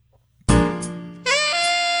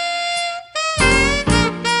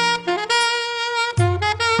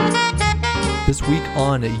This week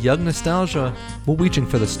on Young Nostalgia, we're reaching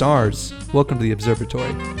for the stars. Welcome to the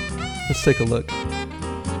Observatory. Let's take a look.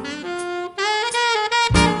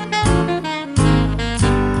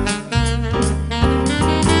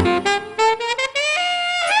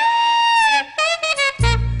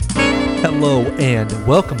 Hello and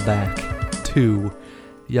welcome back to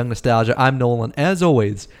Young Nostalgia. I'm Nolan. As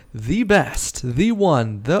always, the best, the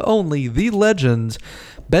one, the only, the legend,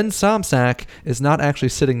 Ben Somsack is not actually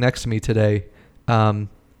sitting next to me today.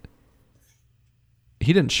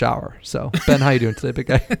 He didn't shower. So, Ben, how you doing today, big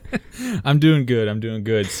guy? I'm doing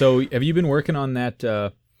good. So, have you been working on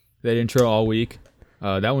that intro all week?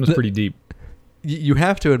 That one was pretty deep. You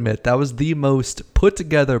have to admit, that was the most put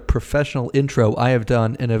together professional intro I have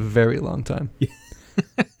done in a very long time.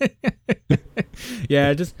 Yeah,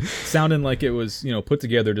 it just sounded like it was, put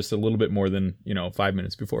together just a little bit more than, 5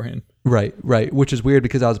 minutes beforehand. Right. Which is weird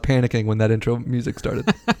because I was panicking when that intro music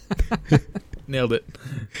started. Nailed it.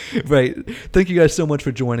 Right. Thank you guys so much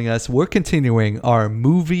for joining us. We're continuing our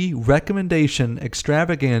movie recommendation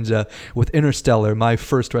extravaganza with Interstellar, my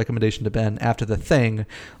first recommendation to Ben after The Thing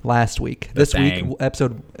last week. This week,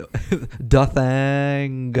 episode The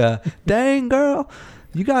Thing. Dang, girl.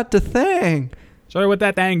 You got The Thing. Sorry, what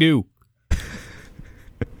that thing do?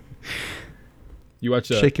 You watch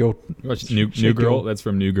New Girl? That's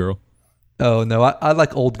from New Girl. Oh, no. I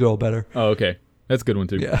like Old Girl better. Oh, okay. That's a good one,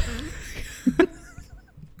 too. Yeah.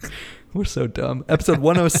 We're so dumb. Episode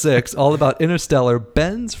 106, all about Interstellar.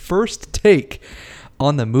 Ben's first take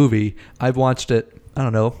on the movie. I've watched it, I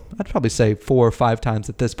don't know, I'd probably say 4 or 5 times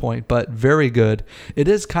at this point, but very good. It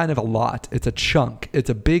is kind of a lot. It's a chunk. It's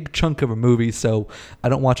a big chunk of a movie, so I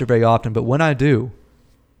don't watch it very often, but when I do,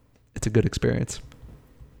 it's a good experience.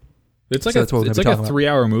 It's like a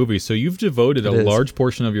 3-hour movie, so you've devoted a large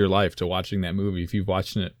portion of your life to watching that movie if you've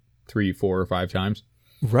watched it 3, 4, or 5 times.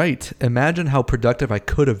 Right. Imagine how productive I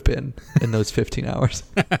could have been in those 15 hours,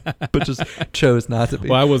 but just chose not to be.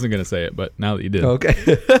 Well, I wasn't going to say it, but now that you did.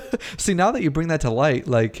 Okay. See, now that you bring that to light,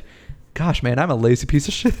 like, gosh, man, I'm a lazy piece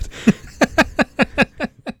of shit.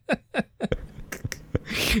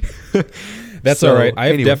 That's all right.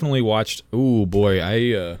 I've definitely watched. Oh, boy.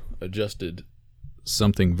 I adjusted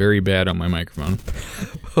something very bad on my microphone.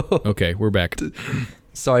 Okay, we're back.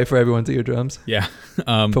 Sorry for everyone's eardrums. Yeah.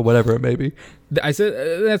 For whatever it may be. I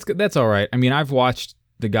said that's all right. I mean, I've watched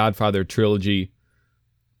the Godfather trilogy,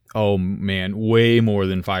 oh man, way more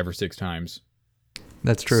than 5 or 6 times.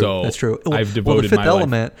 That's true. So that's true. I've devoted the Fifth my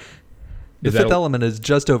Element. life. The Fifth Element is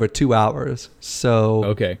just over 2 hours. So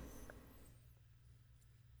okay.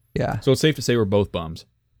 Yeah. So it's safe to say we're both bums.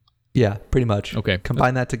 Yeah, pretty much. Okay.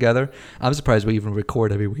 Combine that together. I'm surprised we even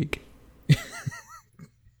record every week.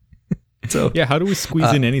 So yeah, how do we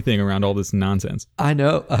squeeze in anything around all this nonsense? I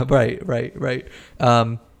know. Right.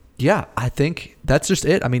 Yeah, I think that's just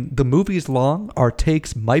it. I mean, the movie's long. Our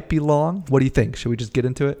takes might be long. What do you think? Should we just get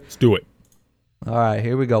into it? Let's do it. All right,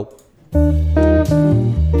 here we go.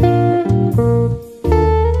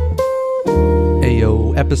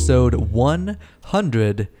 Ayo, episode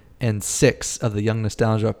 106 of the Young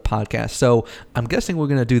Nostalgia podcast. So I'm guessing we're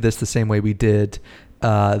going to do this the same way we did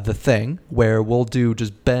The Thing, where we'll do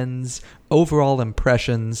just Ben's overall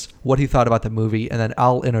impressions, what he thought about the movie, and then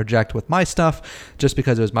I'll interject with my stuff just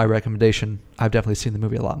because it was my recommendation. I've definitely seen the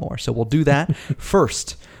movie a lot more, so we'll do that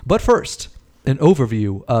first. But first, an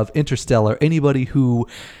overview of Interstellar. Anybody who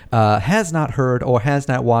has not heard or has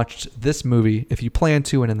not watched this movie, if you plan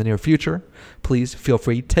to and in the near future, please feel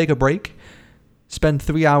free, take a break, spend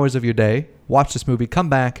 3 hours of your day, watch this movie, come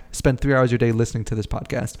back, spend 3 hours of your day listening to this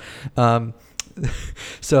podcast.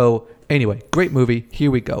 So anyway, great movie. Here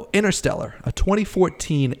we go. Interstellar, a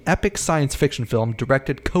 2014 epic science fiction film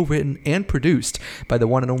directed, co-written, and produced by the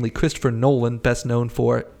one and only Christopher Nolan, best known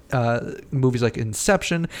for movies like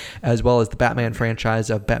Inception, as well as the Batman franchise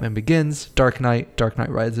of Batman Begins, Dark Knight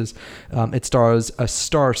Rises. It stars a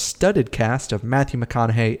star-studded cast of Matthew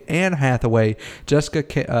McConaughey, Anne Hathaway,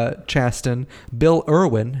 Jessica Chastain, Bill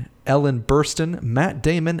Irwin, Ellen Burstyn, Matt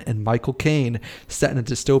Damon, and Michael Caine. Set in a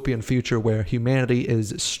dystopian future where humanity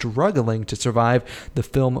is struggling to survive, the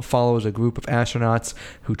film follows a group of astronauts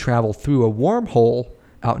who travel through a wormhole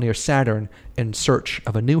out near Saturn in search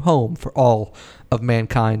of a new home for all of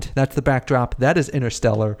mankind. That's the backdrop. That is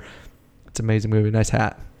Interstellar. It's an amazing movie. Nice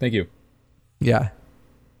hat. Thank you. Yeah.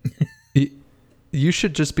 You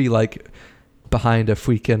should just be like behind a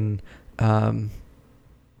freaking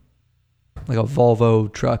like a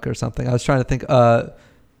Volvo truck or something. I was trying to think.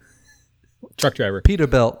 Truck driver.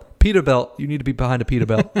 Peterbilt. You need to be behind a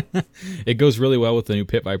Peterbilt. It goes really well with the new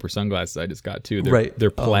Pit Viper sunglasses I just got too.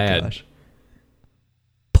 They're plaid. Oh, gosh.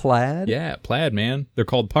 Plaid? Yeah, plaid, man. They're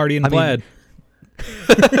called Party in Plaid.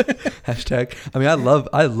 Hashtag. I mean, I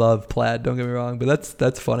love plaid. Don't get me wrong, but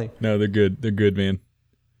that's funny. No, they're good. They're good, man.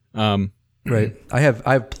 Right. I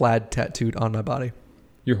have plaid tattooed on my body.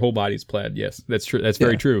 Your whole body's plaid. Yes, that's true. That's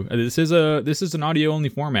very true. This is an audio only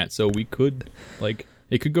format, so we could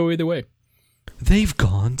it could go either way. They've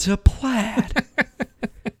gone to plaid.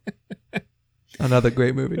 Another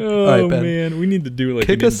great movie. Oh, all right, Ben, man, we need to do like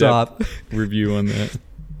kick an us off review on that.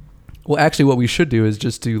 Well, actually, what we should do is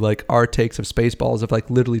just do like our takes of Spaceballs of like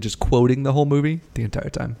literally just quoting the whole movie the entire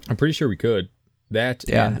time. I'm pretty sure we could. That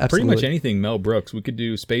and pretty much anything Mel Brooks. We could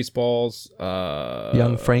do Spaceballs,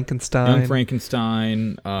 Young Frankenstein,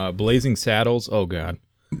 Blazing Saddles. Oh God,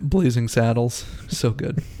 Blazing Saddles, so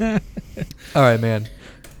good. All right, man.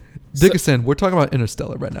 Dickinson, we're talking about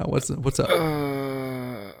Interstellar right now. What's up?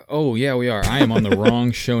 Oh yeah, we are. I am on the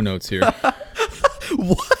wrong show notes here.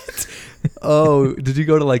 What? Oh, did you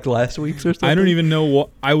go to like last week's or something? I don't even know what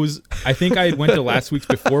I was. I think I went to last week's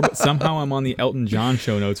before, but somehow I'm on the Elton John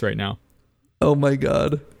show notes right now. Oh my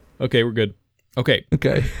God. Okay, we're good. Okay.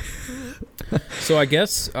 So I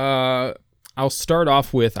guess I'll start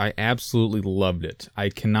off with I absolutely loved it. I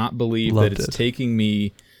cannot believe that it's taking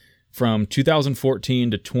me from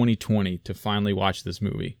 2014 to 2020 to finally watch this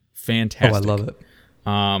movie. Fantastic. Oh, I love it.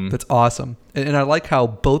 That's awesome. And I like how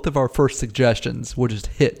both of our first suggestions were just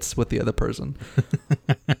hits with the other person.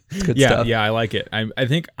 It's good stuff. Yeah, I like it. I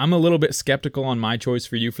think I'm a little bit skeptical on my choice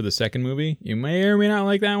for you for the second movie. You may or may not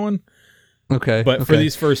like that one. Okay. But for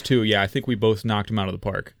these first two, I think we both knocked them out of the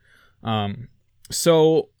park.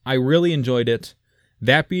 So I really enjoyed it.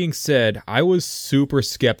 That being said, I was super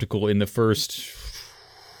skeptical in the first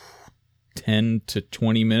 10 to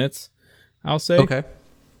 20 minutes, I'll say. Okay.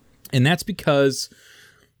 And that's because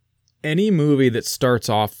any movie that starts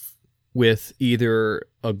off with either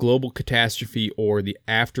a global catastrophe or the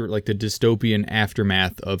dystopian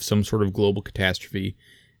aftermath of some sort of global catastrophe,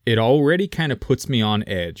 it already kind of puts me on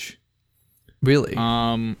edge. Really?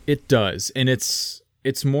 It does. And it's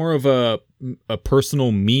more of a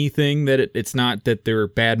personal me thing that it's not that they're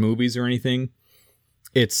bad movies or anything.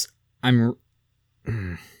 I just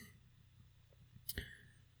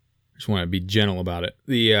want to be gentle about it.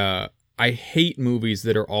 I hate movies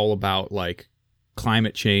that are all about like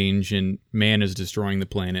climate change and man is destroying the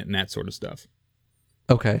planet and that sort of stuff.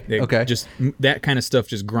 Okay. Just that kind of stuff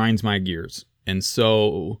just grinds my gears. And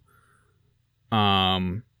so,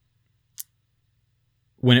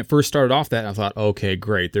 when it first started off that, I thought, okay,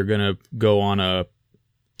 great. They're going to go on a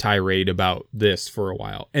tirade about this for a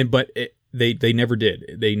while. But they never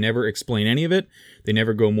did. They never explain any of it. They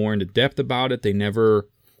never go more into depth about it.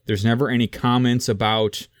 There's never any comments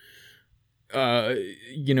about,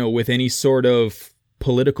 with any sort of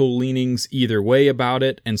political leanings either way about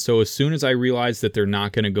it. And so as soon as I realized that they're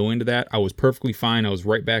not going to go into that, I was perfectly fine. I was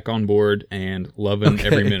right back on board and loving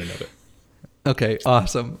every minute of it. Okay,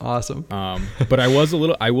 awesome. But I was a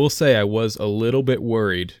little bit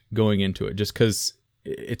worried going into it, just because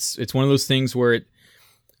it's one of those things where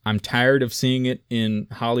I'm tired of seeing it in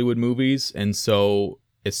Hollywood movies, and so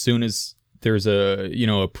as soon as there's a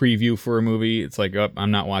preview for a movie, it's like, oh,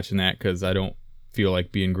 I'm not watching that because I don't feel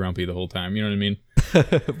like being grumpy the whole time. You know what I mean?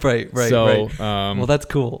 Right. So, right. Well, that's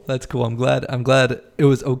cool. I'm glad it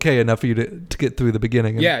was okay enough for you to get through the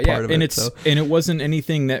beginning. Part of and it, and it wasn't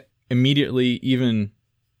anything that immediately even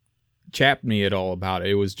chapped me at all about it.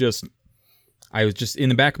 It was just, I was just in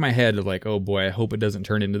the back of my head like, oh boy, I hope it doesn't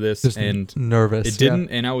turn into this. Just and nervous. It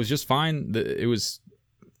didn't, and I was just fine. It was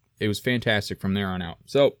fantastic from there on out.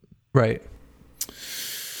 So right.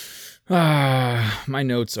 My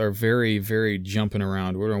notes are very, very jumping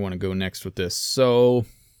around. Where do I want to go next with this? So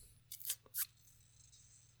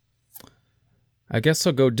I guess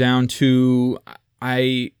I'll go down to,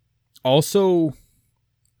 I also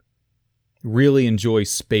really enjoy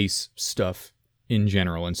space stuff in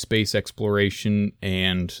general and space exploration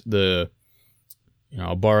and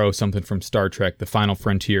I'll borrow something from Star Trek, the Final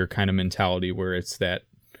Frontier kind of mentality where it's that,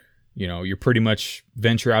 you're pretty much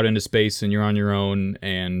venture out into space and you're on your own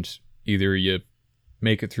and either you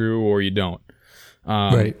make it through or you don't.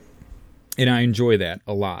 Right. And I enjoy that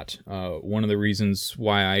a lot. One of the reasons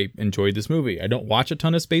why I enjoyed this movie. I don't watch a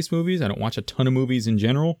ton of space movies. I don't watch a ton of movies in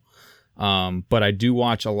general. But I do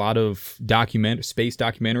watch a lot of space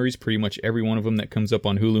documentaries. Pretty much every one of them that comes up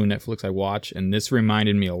on Hulu and Netflix I watch. And this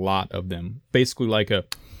reminded me a lot of them. Basically like a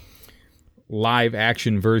live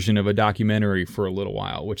action version of a documentary for a little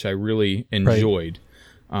while, which I really enjoyed.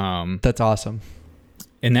 Right. That's awesome.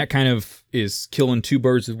 And that kind of is killing two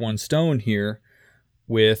birds with one stone here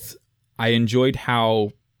with, I enjoyed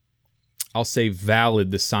how, I'll say,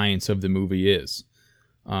 valid the science of the movie is.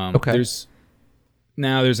 Okay.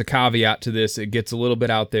 now there's a caveat to this. It gets a little bit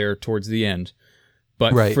out there towards the end.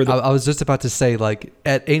 But right. I was just about to say, like,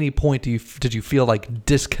 at any point did you feel like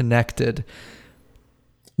disconnected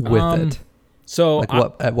with it? So like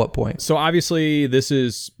at what point? So obviously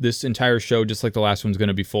this entire show, just like the last one's going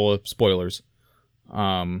to be full of spoilers.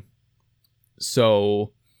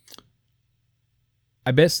 So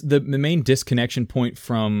I guess the main disconnection point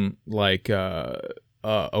from like a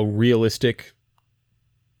realistic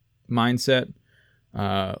mindset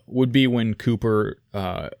would be when Cooper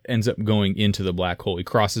ends up going into the black hole. He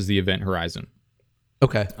crosses the event horizon.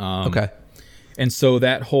 Okay. Okay. And so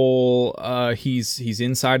that whole he's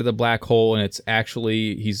inside of the black hole, and it's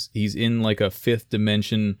actually he's in like a fifth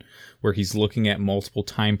dimension where he's looking at multiple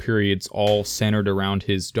time periods all centered around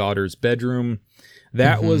his daughter's bedroom.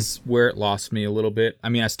 That was where it lost me a little bit. I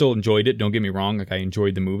mean, I still enjoyed it, don't get me wrong, like I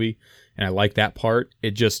enjoyed the movie and I like that part.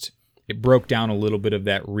 It broke down a little bit of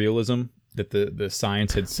that realism that the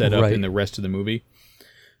science had set up in the rest of the movie.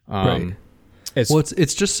 Well,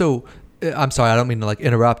 it's just so. I'm sorry, I don't mean to like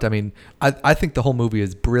interrupt. I mean, I think the whole movie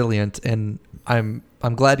is brilliant, and I'm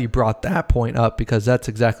glad you brought that point up, because that's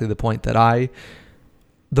exactly the point that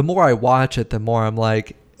the more I watch it, the more I'm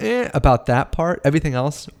like, about that part. Everything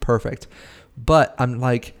else, perfect. But I'm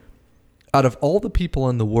like, out of all the people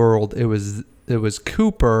in the world, it was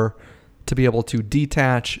Cooper to be able to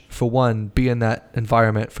detach, for one, be in that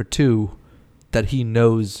environment, for two, that he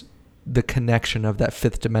knows the connection of that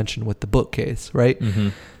fifth dimension with the bookcase, right? Mm-hmm.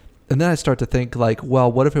 And then I start to think like, well,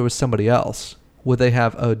 what if it was somebody else? Would they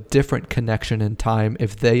have a different connection in time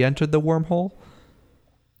if they entered the wormhole?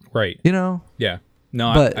 Right. You know? Yeah.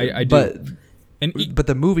 No, but, I do. But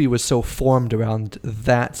the movie was so formed around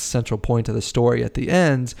that central point of the story at the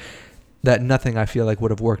end that nothing, I feel like,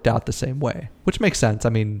 would have worked out the same way, which makes sense. I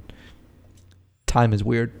mean, time is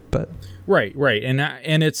weird, but right.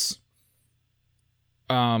 And it's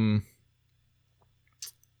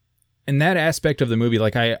in that aspect of the movie,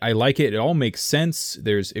 like I like it. It all makes sense.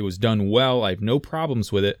 It was done well. I have no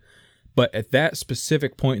problems with it. But at that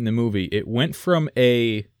specific point in the movie, it went from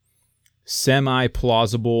a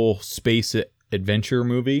semi-plausible space adventure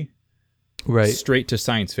movie straight to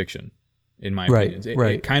science fiction, in my opinion.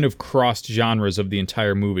 It kind of crossed genres of the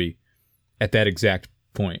entire movie at that exact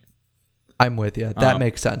point. I'm with you. That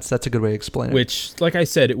makes sense. That's a good way to explain it. Which, like I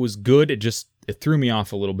said, it was good. It threw me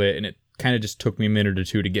off a little bit, and it kind of just took me a minute or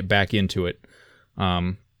two to get back into it.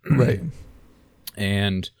 Right.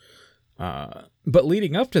 And but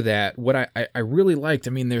leading up to that, what I really liked,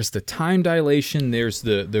 I mean, there's the time dilation, there's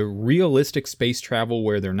the realistic space travel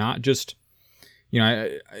where they're not just,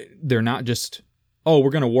 they're not just, oh, we're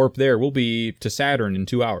going to warp there, we'll be to Saturn in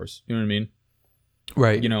 2 hours. You know what I mean?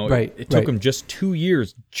 Right. It took them just 2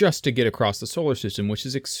 years just to get across the solar system, which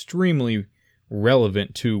is extremely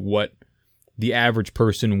relevant to what the average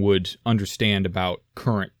person would understand about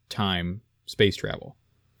current time space travel.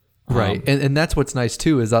 Right. And that's what's nice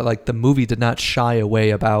too, is that like the movie did not shy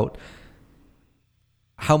away about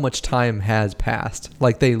how much time has passed.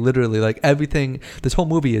 Like they literally, like everything, this whole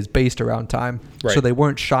movie is based around time. Right. So they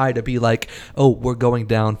weren't shy to be like, oh, we're going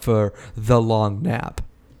down for the long nap,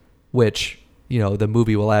 which, the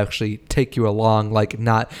movie will actually take you along, like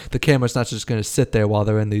the camera's not just going to sit there while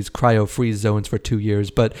they're in these cryo freeze zones for 2 years,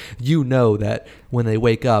 but that when they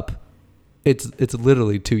wake up, it's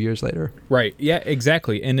literally 2 years later. Right. Yeah,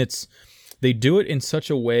 exactly. And they do it in such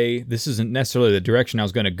a way, this isn't necessarily the direction I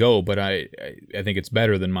was going to go, but I think it's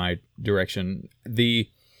better than my direction.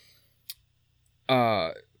 They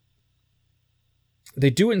do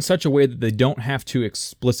it in such a way that they don't have to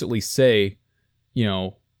explicitly say,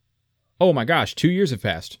 oh my gosh, 2 years have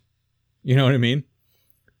passed. You know what I mean?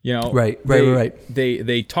 Right.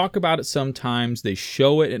 They talk about it sometimes. They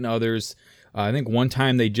show it in others. I think one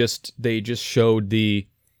time they just showed the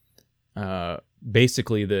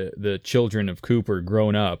basically the children of Cooper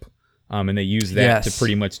grown up, and they used that to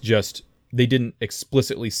pretty much they didn't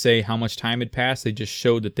explicitly say how much time had passed. They just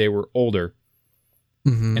showed that they were older.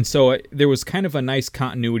 Mm-hmm. And so there was kind of a nice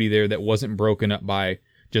continuity there that wasn't broken up by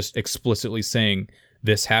just explicitly saying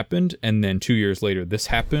this happened, and then 2 years later this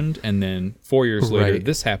happened, and then 4 years later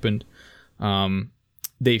this happened.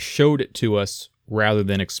 They showed it to us rather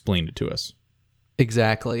than explained it to us.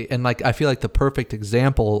 Exactly. And like I feel like the perfect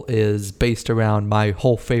example is based around my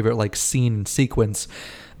whole favorite like scene and sequence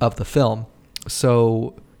of the film.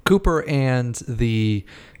 So Cooper and the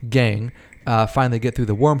gang finally get through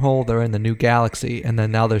the wormhole. They're in the new galaxy, and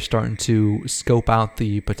then now they're starting to scope out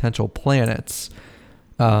the potential planets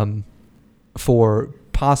for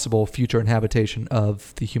possible future inhabitation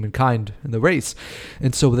of the humankind and the race.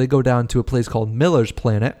 And so they go down to a place called Miller's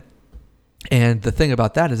Planet, And the thing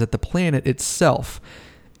about that is that the planet itself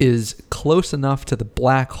is close enough to the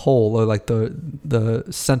black hole, or like the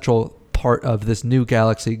central part of this new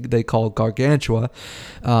galaxy they call Gargantua,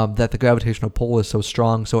 that the gravitational pull is so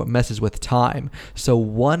strong, so it messes with time. So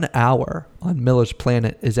 1 hour on Miller's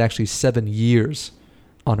planet is actually 7 years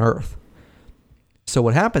on Earth. So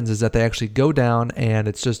what happens is that they actually go down, and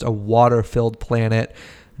it's just a water-filled planet,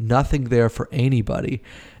 nothing there for anybody.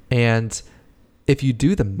 And if you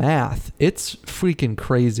do the math, it's freaking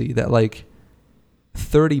crazy that like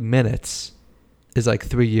 30 minutes is like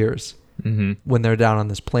 3 years when they're down on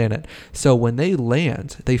this planet. So when they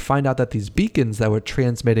land, they find out that these beacons that were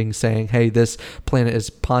transmitting saying, hey, this planet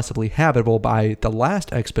is possibly habitable by the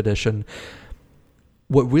last expedition.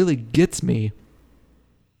 What really gets me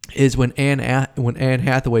is when Anne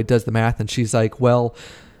Hathaway does the math, and she's like, well,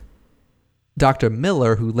 Dr.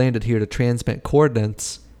 Miller, who landed here to transmit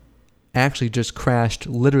coordinates, actually just crashed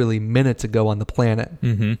literally minutes ago on the planet.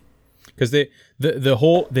 Because they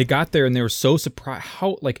got there and they were so surprised.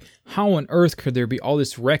 How on earth could there be all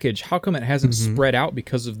this wreckage? How come it hasn't spread out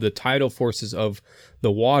because of the tidal forces of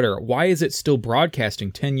the water? Why is it still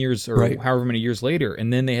broadcasting 10 years or however many years later?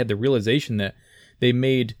 And then they had the realization that they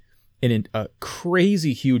made a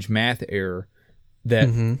crazy huge math error that,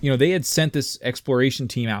 they had sent this exploration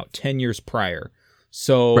team out 10 years prior.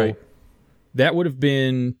 So that would have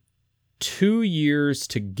been 2 years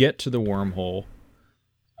to get to the wormhole.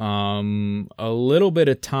 A little bit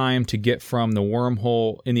of time to get from the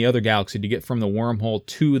wormhole in the other galaxy, to get from the wormhole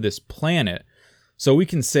to this planet. So we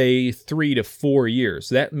can say 3 to 4 years.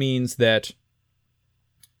 That means that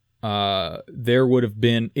there would have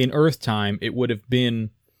been, in Earth time, it would have been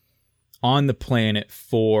on the planet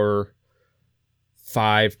for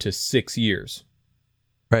 5 to 6 years.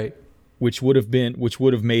 Right. Which would have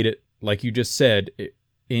made it, like you just said,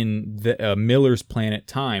 in the Miller's planet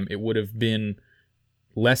time, it would have been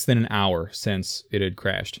less than an hour since it had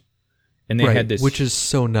crashed. And they had this, which is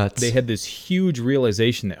so nuts. They had this huge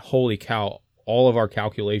realization that, holy cow, all of our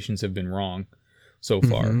calculations have been wrong so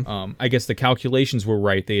far. I guess the calculations were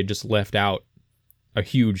right. They had just left out a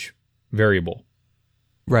huge variable.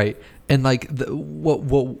 Right. And like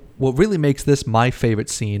what really makes this my favorite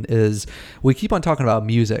scene is we keep on talking about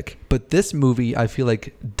music, but this movie I feel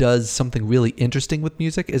like does something really interesting with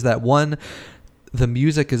music, is that one, the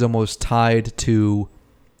music is almost tied to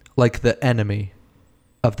like the enemy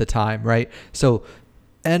of the time, right? So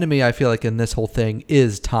enemy, I feel like in this whole thing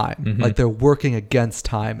is time. Like they're working against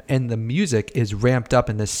time, and the music is ramped up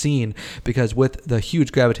in this scene because with the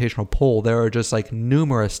huge gravitational pull, there are just like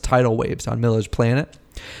numerous tidal waves on Miller's planet.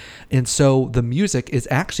 And so the music is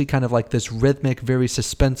actually kind of like this rhythmic, very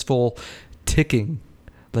suspenseful ticking,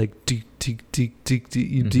 like do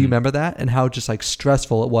you remember that, and how just like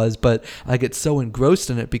stressful it was? But I get so engrossed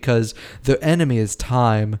in it because the enemy is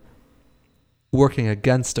time working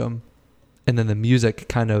against them, and then the music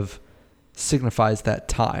kind of signifies that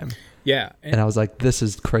time. Yeah, and I was like, this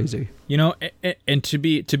is crazy. And to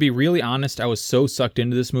be really honest, I was so sucked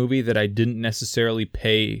into this movie that I didn't necessarily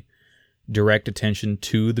pay direct attention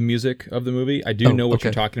to the music of the movie. I do know what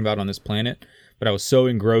you're talking about on this planet, but I was so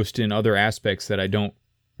engrossed in other aspects that I don't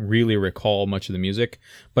really recall much of the music.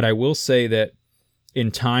 But I will say that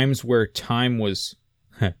in times where time was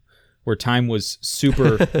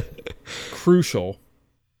super crucial,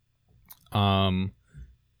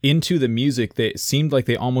 into the music, they seemed like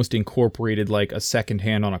they almost incorporated like a second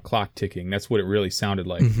hand on a clock ticking. That's what it really sounded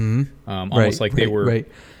like. Almost like they were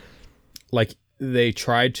like they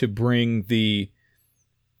tried to bring the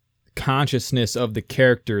consciousness of the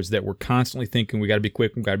characters that were constantly thinking, we got to be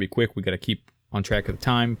quick, we got to keep on track of the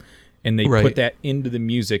time, and they put that into the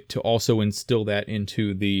music to also instill that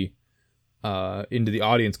into the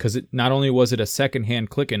audience, because it not only was it a secondhand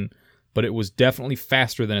clicking, but it was definitely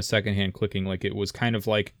faster than a secondhand clicking. Like it was kind of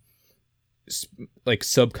like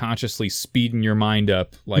subconsciously speeding your mind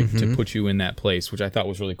up, like to put you in that place, which I thought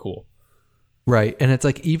was really cool. Right. And it's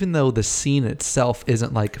like, even though the scene itself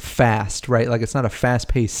isn't like fast, right? Like it's not a fast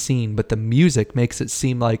paced scene, but the music makes it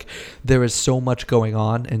seem like there is so much going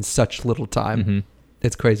on in such little time.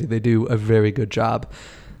 It's crazy. They do a very good job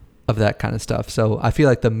of that kind of stuff. So I feel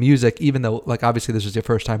like the music, even though like obviously this was your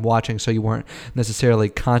first time watching, so you weren't necessarily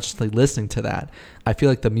consciously listening to that, I feel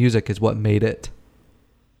like the music is what made it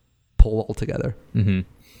pull all together.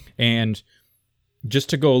 And just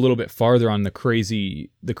to go a little bit farther on the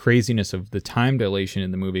craziness of the time dilation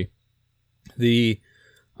in the movie, they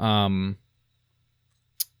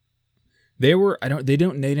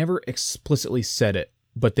never explicitly said it,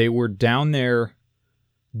 but they were down there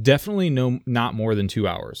definitely not more than 2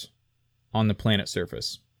 hours on the planet's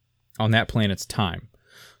surface, on that planet's time.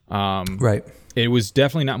 Right. It was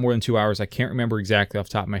definitely not more than 2 hours. I can't remember exactly off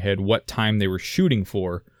the top of my head what time they were shooting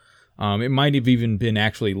for. It might have even been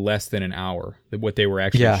actually less than an hour, what they were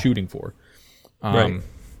actually shooting for. Right.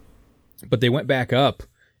 But they went back up,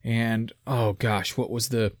 and oh gosh, what was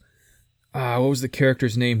the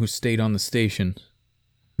character's name who stayed on the station?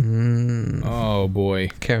 Oh boy,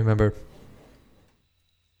 Can't remember.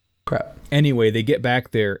 Crap. Anyway, they get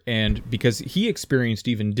back there, and because he experienced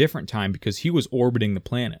even different time because he was orbiting the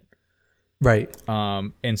planet. Right.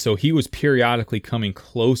 And so he was periodically coming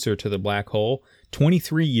closer to the black hole.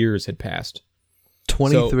 23 years had passed.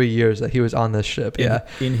 23 years that he was on this ship.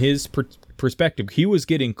 In his perspective, he was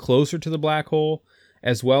getting closer to the black hole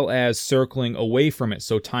as well as circling away from it.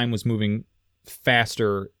 So time was moving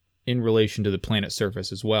faster in relation to the planet's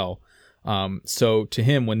surface as well. So to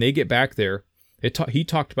him, when they get back there, he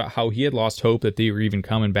talked about how he had lost hope that they were even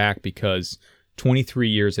coming back because 23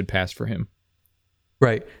 years had passed for him.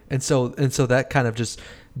 Right. And so that kind of just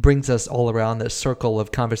brings us all around this circle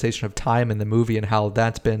of conversation of time in the movie and how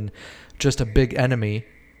that's been just a big enemy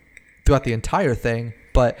throughout the entire thing.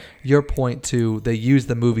 But your point too, they use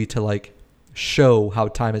the movie to like show how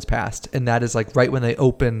time has passed. And that is like right when they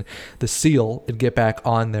open the seal and get back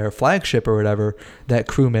on their flagship or whatever, that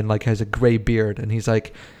crewman like has a gray beard and he's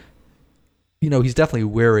like, you know, he's definitely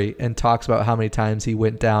weary and talks about how many times he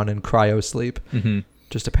went down in cryo sleep.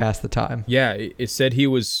 Just to pass the time. Yeah, it said he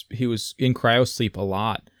was in cryo sleep a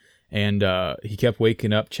lot, and he kept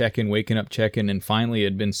waking up, checking, and finally it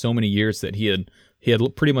had been so many years that he had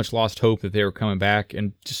pretty much lost hope that they were coming back,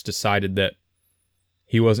 and just decided that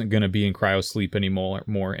he wasn't going to be in cryo sleep anymore.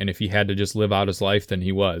 And if he had to just live out his life, then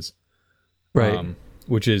he was. Right.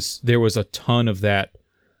 There was a ton of that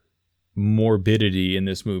morbidity in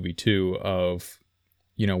this movie too. Of,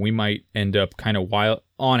 you know, we might end up kind of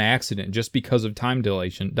on accident just because of time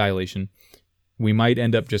dilation. We might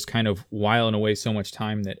end up just kind of whiling away so much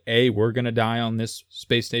time that A, we're going to die on this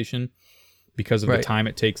space station because of the time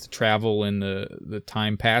it takes to travel and the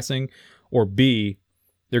time passing, or B,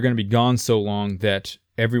 they're going to be gone so long that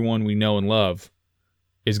everyone we know and love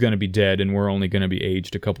is going to be dead and we're only going to be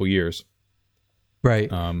aged a couple years.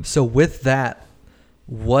 Right. So with that,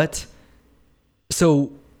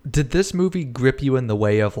 did this movie grip you in the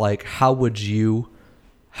way of like, how would you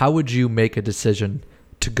make a decision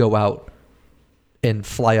to go out and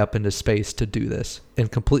fly up into space to do this in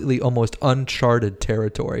completely almost uncharted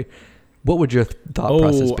territory? What would your thought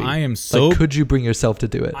process be? I am so... Like, could you bring yourself to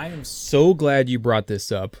do it? I am so glad you brought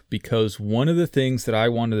this up, because one of the things that I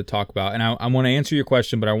wanted to talk about, and I want to answer your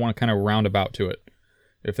question, but I want to kind of roundabout to it,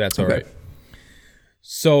 if that's all right.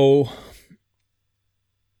 So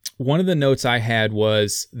one of the notes I had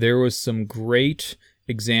was there was some great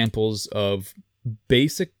examples of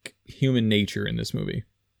basic human nature in this movie.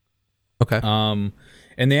 Okay.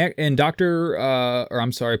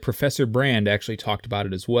 Professor Brand actually talked about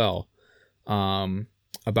it as well.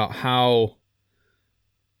 About how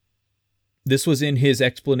this was in his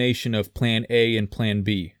explanation of Plan A and Plan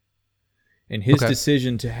B, and his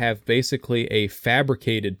decision to have basically a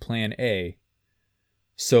fabricated Plan A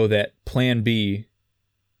so that Plan B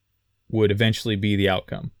would eventually be the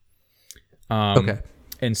outcome.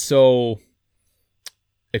 And so,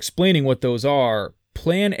 explaining what those are,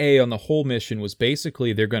 Plan A on the whole mission was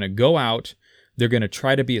basically they're going to go out, they're going to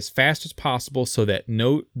try to be as fast as possible so that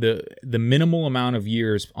the minimal amount of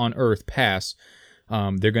years on Earth pass.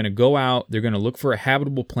 They're going to go out, they're going to look for a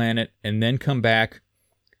habitable planet, and then come back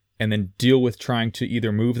and then deal with trying to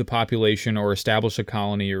either move the population or establish a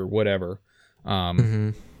colony or whatever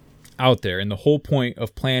out there. And the whole point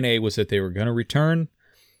of Plan A was that they were going to return,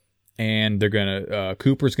 and they're going to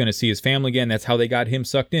Cooper's going to see his family again. That's how they got him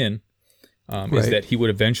sucked in, is that he would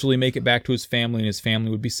eventually make it back to his family and his family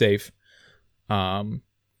would be safe.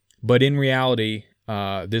 But in reality,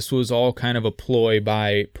 this was all kind of a ploy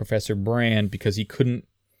by Professor Brand, because he couldn't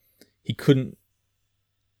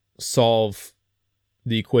solve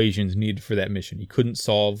the equations needed for that mission. He couldn't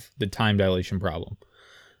solve the time dilation problem.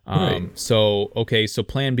 So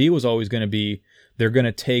Plan B was always going to be, they're going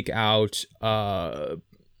to take out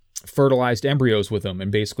fertilized embryos with them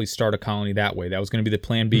and basically start a colony that way. That was going to be the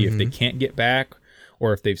Plan B. If they can't get back,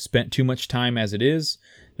 or if they've spent too much time as it is,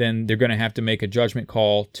 then they're going to have to make a judgment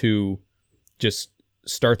call to just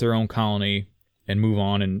start their own colony and move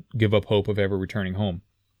on and give up hope of ever returning home.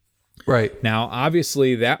 Right. Now,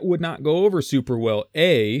 obviously, that would not go over super well,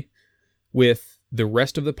 A, with the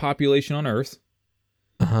rest of the population on Earth,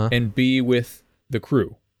 and B, with the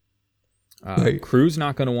crew. Crew's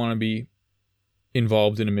not going to want to be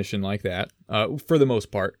involved in a mission like that, for the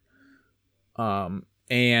most part. And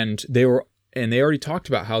they already talked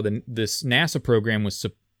about how this NASA program was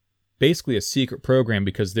basically a secret program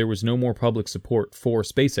because there was no more public support for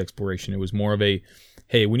space exploration. It was more of a,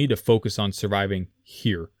 hey, we need to focus on surviving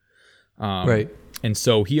here. Right. And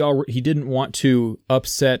so he didn't want to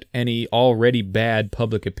upset any already bad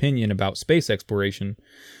public opinion about space exploration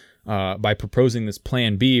by proposing this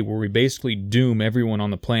Plan B, where we basically doom everyone on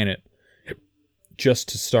the planet just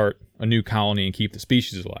to start a new colony and keep the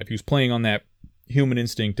species alive. He was playing on that human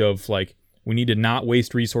instinct of like, we need to not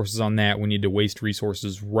waste resources on that. We need to waste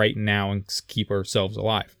resources right now and keep ourselves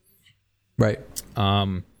alive. Right.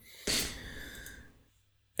 And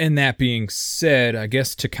that being said, I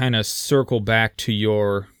guess to kind of circle back to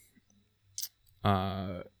your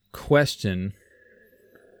question,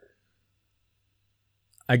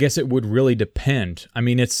 I guess it would really depend. I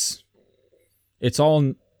mean, it's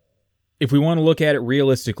all, if we want to look at it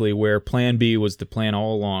realistically, where Plan B was the plan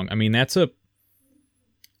all along. I mean, that's a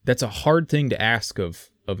hard thing to ask of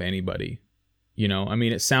anybody. You know, I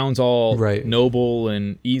mean, it sounds all right. noble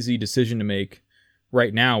and easy decision to make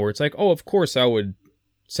right now, where it's like, oh, of course I would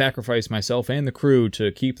sacrifice myself and the crew to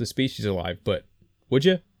keep the species alive. But would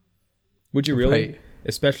you? Would you really? Right.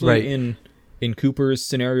 Especially in Cooper's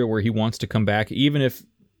scenario where he wants to come back, even if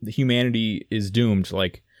humanity is doomed.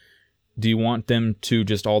 Like, do you want them to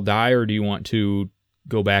just all die, or do you want to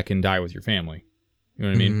go back and die with your family? You know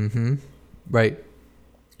what I mean? Mm-hmm. Right.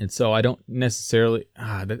 And so I don't necessarily.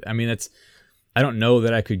 I don't know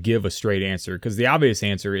that I could give a straight answer, because the obvious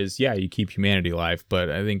answer is, yeah, you keep humanity alive. But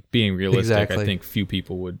I think being realistic, exactly. I think few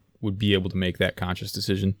people would be able to make that conscious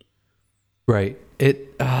decision. Right.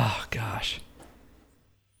 Oh gosh.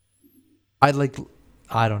 I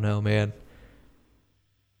don't know, man.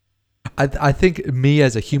 I think me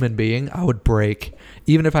as a human being, I would break.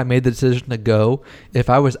 Even if I made the decision to go, if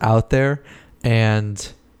I was out there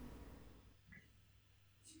and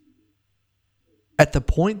at the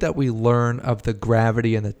point that we learn of the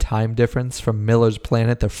gravity and the time difference from Miller's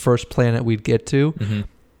planet, the first planet we'd get to, Mm-hmm.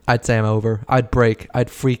 I'd say I'm over. I'd break. I'd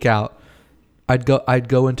freak out. I'd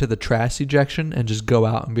go into the trash ejection and just go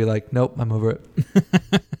out and be like, nope, I'm over it.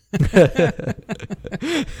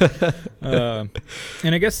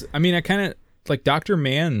 And I guess, I mean, I kind of like Dr.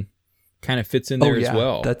 Mann kind of fits in there as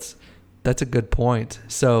well. That's a good point.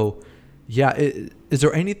 So, yeah, is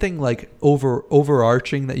there anything like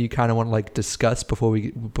overarching that you kind of want to like discuss before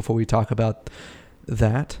we talk about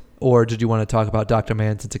that, or did you want to talk about Dr.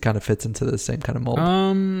 Mann since it kind of fits into the same kind of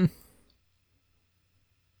mold?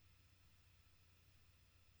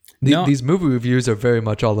 These movie reviews are very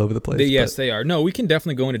much all over the place. Yes, they are. No, we can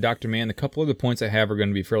definitely go into Dr. Mann. The couple of the points I have are going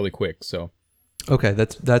to be fairly quick. So, okay,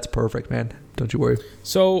 that's perfect, man. Don't you worry.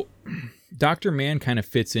 So, Dr. Mann kind of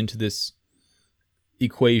fits into this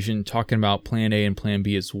equation, talking about Plan A and Plan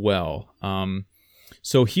B as well.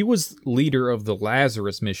 So he was leader of the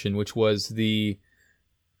Lazarus mission, which was the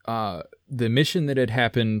mission that had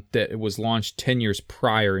happened that was launched 10 years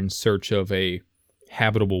prior in search of a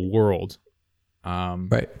habitable world.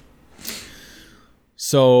 Right.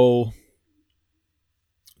 So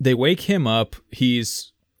they wake him up.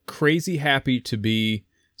 He's crazy happy to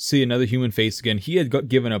see another human face again. He had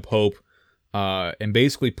given up hope, and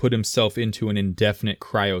basically put himself into an indefinite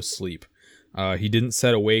cryo sleep. He didn't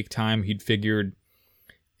set a wake time. He'd figured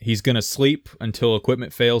he's going to sleep until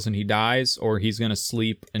equipment fails and he dies, or he's going to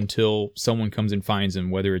sleep until someone comes and finds him,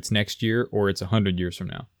 whether it's next year or it's 100 years from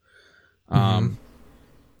now.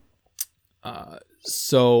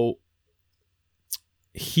 So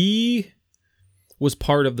he was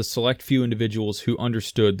part of the select few individuals who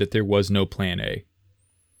understood that there was no Plan A.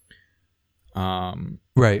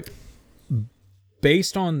 Right.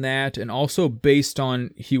 Based on that, and also based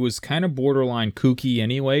on he was kind of borderline kooky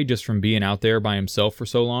anyway, just from being out there by himself for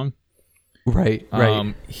so long. Right.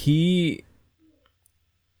 He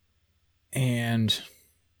and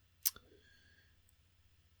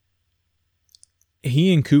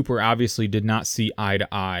Cooper obviously did not see eye to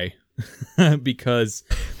eye because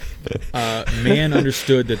Mann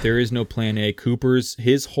understood that there is no Plan A.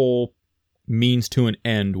 His whole means to an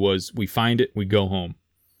end was we find it, we go home.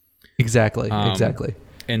 Exactly.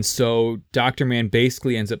 And so Dr. Mann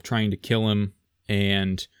basically ends up trying to kill him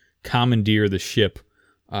and commandeer the ship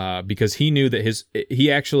because he knew that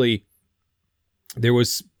there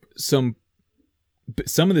was some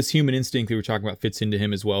of this human instinct that we were talking about fits into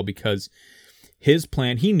him as well, because his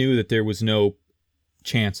plan, he knew that there was no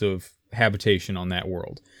chance of habitation on that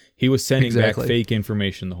world. He was sending back fake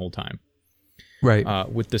information the whole time. Right.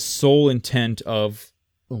 With the sole intent of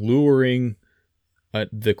luring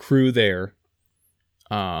the crew there,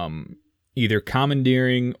 either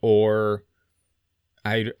commandeering or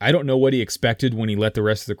I don't know what he expected when he let the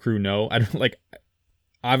rest of the crew know.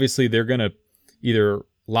 Obviously they're going to either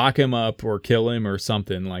lock him up or kill him or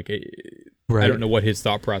something. Like, I don't know what his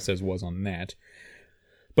thought process was on that.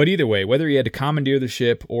 But either way, whether he had to commandeer the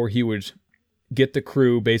ship or he would get the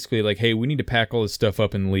crew basically like, hey, we need to pack all this stuff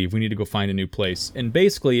up and leave. We need to go find a new place. And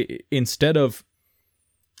basically, instead of,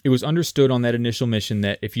 it was understood on that initial mission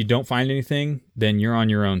that if you don't find anything, then you're on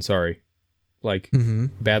your own. Sorry. Like,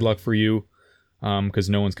 bad luck for you, because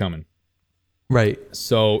no one's coming. Right.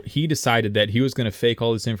 So he decided that he was going to fake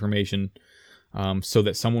all this information so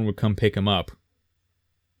that someone would come pick him up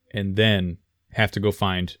and then have to go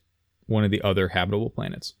find one of the other habitable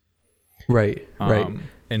planets. Right.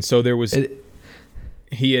 And so there was...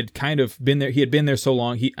 he had kind of been there. He had been there so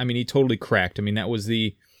long. He totally cracked. I mean, that was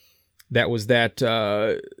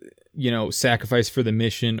sacrifice for the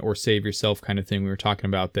mission or save yourself kind of thing we were talking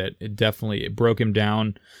about. That it broke him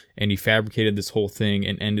down, and he fabricated this whole thing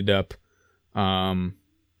and ended up. I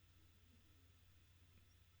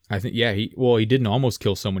think he didn't almost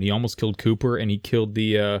kill someone. He almost killed Cooper, and he killed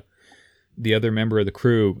the other member of the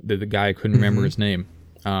crew. The guy I couldn't remember his name.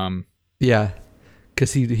 Yeah.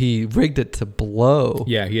 Because he rigged it to blow.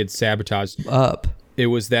 Yeah, he had sabotaged up. It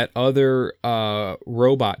was that other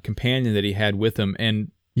robot companion that he had with him,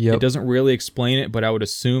 and it doesn't really explain it, but I would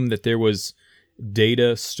assume that there was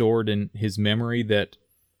data stored in his memory that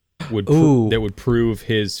would prove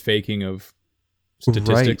his faking of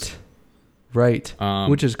statistics. Right.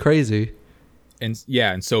 Which is crazy.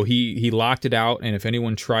 And so he locked it out, and if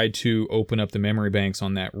anyone tried to open up the memory banks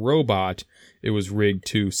on that robot, it was rigged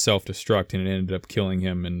to self-destruct, and it ended up killing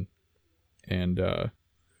him and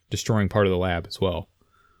destroying part of the lab as well.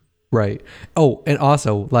 Right. Oh, and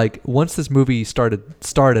also, like, once this movie started,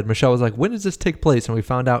 Michelle was like, when does this take place? And we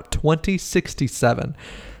found out 2067.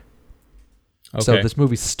 Okay. So this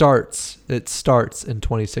movie starts in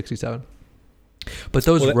 2067. But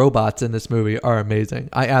those robots in this movie are amazing.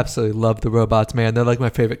 I absolutely love the robots, man. They're like my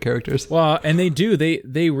favorite characters. Well, and they do.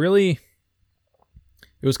 They really...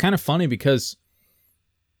 It was kind of funny because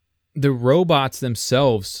the robots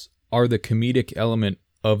themselves are the comedic element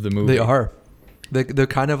of the movie. They are. They're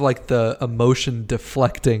kind of like the emotion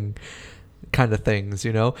deflecting kind of things,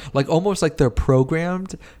 you know? Like almost like they're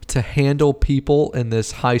programmed to handle people in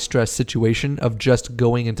this high stress situation of just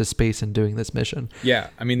going into space and doing this mission. Yeah,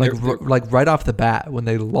 I mean, like right off the bat when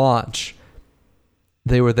they launch,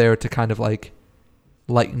 they were there to kind of like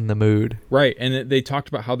lighten the mood. Right, and they talked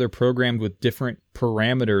about how they're programmed with different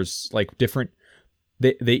parameters, like different.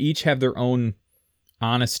 They each have their own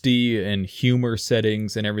honesty and humor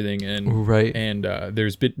settings and everything, and right. And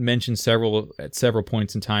there's been mentioned at several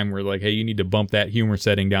points in time where like, hey, you need to bump that humor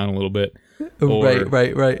setting down a little bit. Or,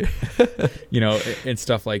 right. You know, and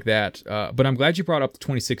stuff like that. But I'm glad you brought up the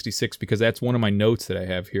 2066 because that's one of my notes that I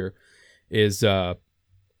have here. Is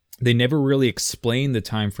they never really explain the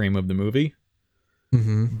time frame of the movie.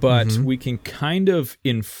 But we can kind of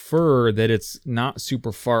infer that it's not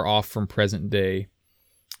super far off from present day.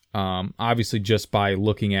 Obviously, just by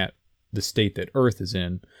looking at the state that Earth is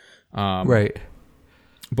in. Right.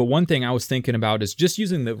 But one thing I was thinking about is just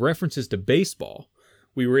using the references to baseball.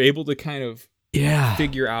 We were able to kind of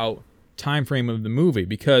figure out time frame of the movie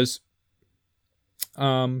because...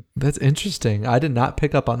 that's interesting. I did not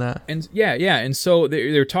pick up on that. And and so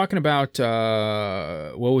they're talking about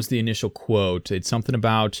what was the initial quote? It's something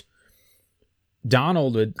about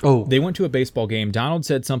Donald. They went to a baseball game. Donald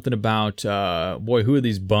said something about, boy, who are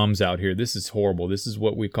these bums out here? This is horrible. This is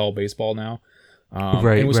what we call baseball now.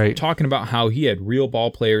 And was talking about how he had real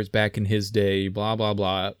ball players back in his day, blah, blah,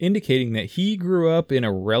 blah, indicating that he grew up in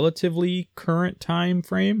a relatively current time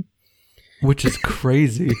frame. Which is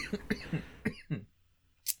crazy.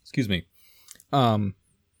 Excuse me.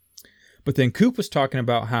 But then Coop was talking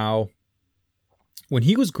about how when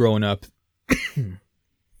he was growing up...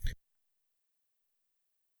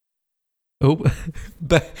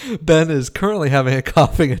 Ben is currently having a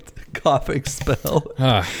coughing spell.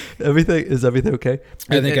 Is everything okay?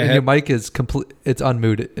 I think your mic is complete. It's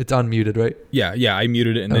unmuted. It's unmuted, right? Yeah. I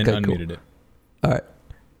muted it and then unmuted it. All right.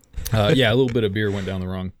 A little bit of beer went down the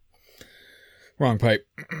wrong pipe.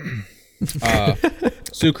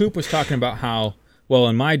 So Coop was talking about how, well,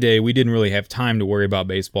 in my day, we didn't really have time to worry about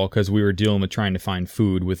baseball because we were dealing with trying to find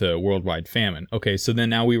food with a worldwide famine. Okay, so then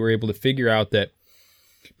now we were able to figure out that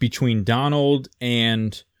between Donald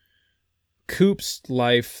and Coop's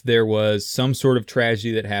life, there was some sort of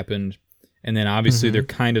tragedy that happened. And then obviously they're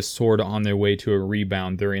kind of sort of on their way to a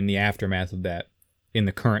rebound. They're in the aftermath of that in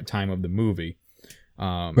the current time of the movie.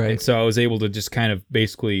 And so I was able to just kind of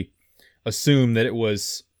basically assume that it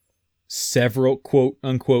was several, quote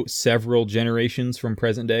unquote, several generations from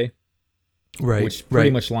present day. Right. Which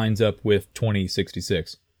pretty much lines up with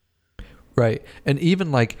 2066. Right. And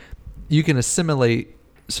even like you can assimilate,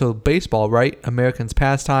 so baseball, right? Americans'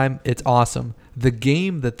 pastime, it's awesome. The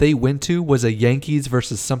game that they went to was a Yankees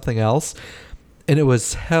versus something else, and it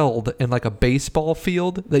was held in like a baseball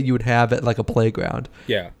field that you would have at like a playground.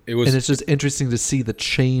 Yeah, it was. And it's just interesting to see the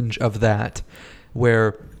change of that,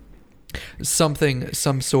 where some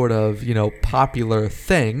sort of, popular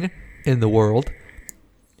thing in the world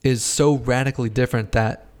is so radically different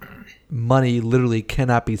that money literally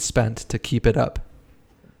cannot be spent to keep it up.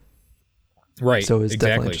 Right. So it's exactly.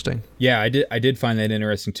 definitely interesting. Yeah, I did find that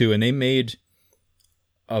interesting too. And they made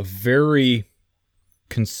a very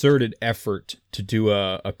concerted effort to do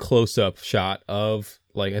a close-up shot of,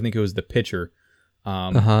 like, I think it was the pitcher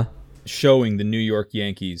showing the New York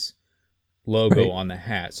Yankees logo on the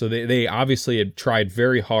hat. So they obviously had tried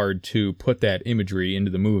very hard to put that imagery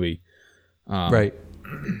into the movie. Right.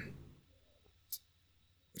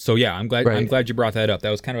 So yeah, I'm glad you brought that up. That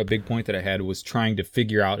was kind of a big point that I had, was trying to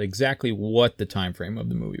figure out exactly what the time frame of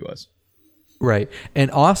the movie was. Right. And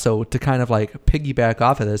also to kind of like piggyback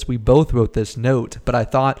off of this, we both wrote this note, but I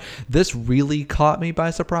thought this really caught me by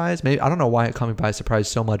surprise. Maybe I don't know why it caught me by surprise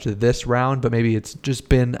so much this round, but maybe it's just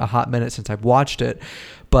been a hot minute since I've watched it.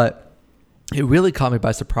 But it really caught me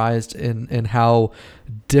by surprise in how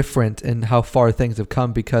different and how far things have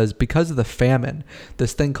come because of the famine.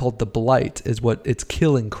 This thing called the blight is what it's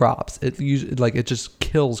killing crops. It just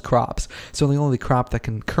kills crops. So the only crop that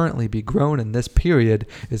can currently be grown in this period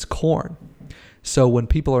is corn. So when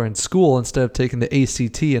people are in school, instead of taking the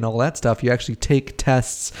ACT and all that stuff, you actually take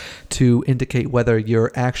tests to indicate whether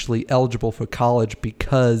you're actually eligible for college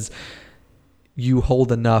because you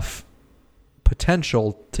hold enough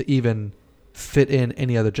potential to even fit in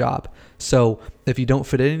any other job. So if you don't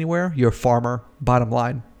fit in anywhere, you're a farmer, bottom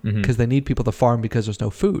line, because they need people to farm because there's no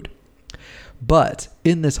food. But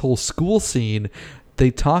in this whole school scene,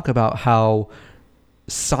 they talk about how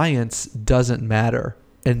science doesn't matter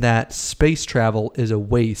and that space travel is a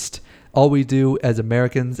waste. All we do as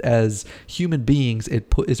Americans, as human beings,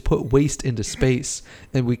 is put waste into space,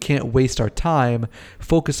 and we can't waste our time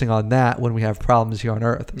focusing on that when we have problems here on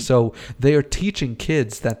Earth. So they are teaching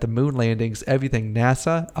kids that the moon landings, everything,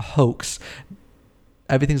 NASA, a hoax.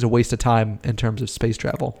 Everything's a waste of time in terms of space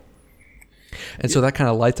travel. And so that kind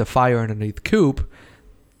of lights a fire underneath Coop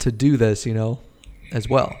to do this, as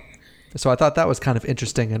well. So I thought that was kind of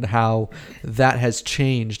interesting and how that has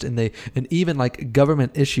changed, and even like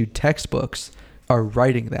government issued textbooks are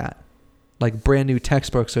writing that, like brand new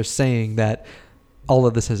textbooks are saying that all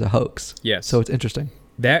of this is a hoax. Yes. So it's interesting.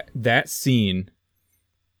 That scene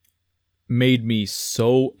made me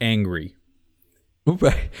so angry.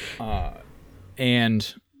 Right.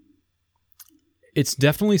 And it's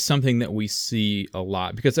definitely something that we see a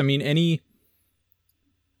lot because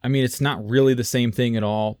it's not really the same thing at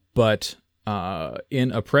all, but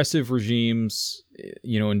in oppressive regimes,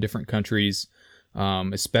 in different countries,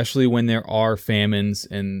 especially when there are famines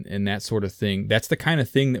and that sort of thing, that's the kind of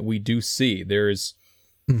thing that we do see. There's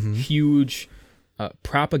huge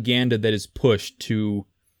propaganda that is pushed to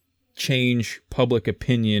change public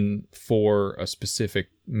opinion for a specific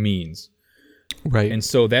means. Right. And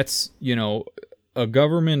so that's, a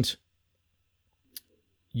government,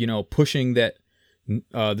 pushing that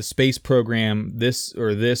the space program, this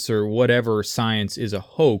or whatever science is a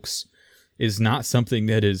hoax, is not something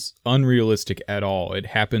that is unrealistic at all. It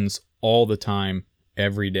happens all the time,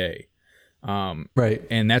 every day. Right.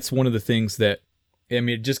 And that's one of the things that,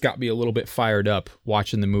 it just got me a little bit fired up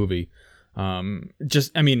watching the movie. Not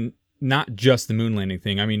just the moon landing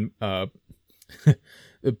thing.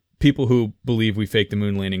 People who believe we faked the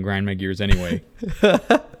moon landing grind my gears anyway.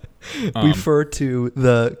 Refer to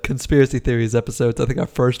the conspiracy theories episodes. I think our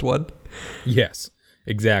first one. Yes,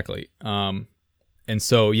 exactly. And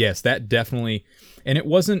so, yes, that definitely, and it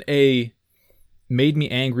wasn't made me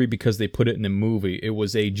angry because they put it in the movie. It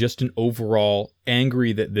was just an overall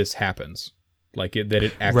angry that this happens, that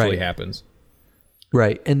it actually happens.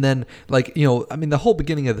 Right. And then the whole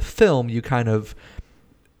beginning of the film,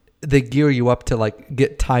 they gear you up to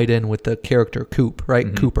get tied in with the character Coop, right?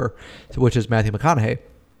 Mm-hmm. Cooper, which is Matthew McConaughey.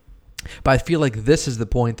 But I feel like this is the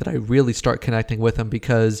point that I really start connecting with him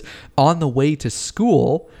because on the way to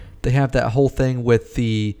school, they have that whole thing with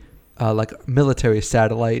the military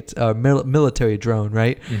satellite, military drone,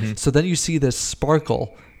 right? Mm-hmm. So then you see this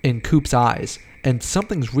sparkle in Coop's eyes and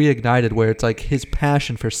something's reignited where it's like his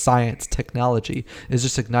passion for science, technology is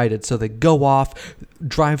just ignited. So they go off,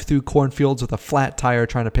 drive through cornfields with a flat tire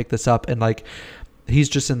trying to pick this up, and he's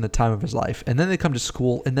just in the time of his life. And then they come to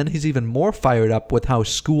school, and then he's even more fired up with how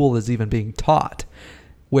school is even being taught,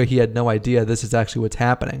 where he had no idea this is actually what's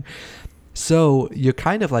happening. So you're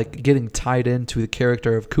kind of like getting tied into the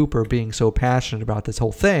character of Cooper being so passionate about this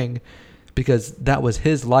whole thing because that was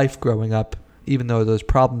his life growing up, even though those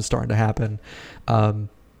problems starting to happen.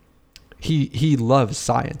 He loves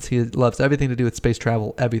science. He loves everything to do with space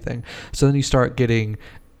travel, everything. So then you start getting,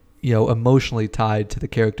 emotionally tied to the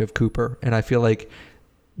character of Cooper. And I feel like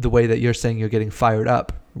the way that you're saying you're getting fired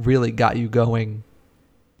up really got you going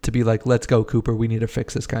to be like, let's go, Cooper. We need to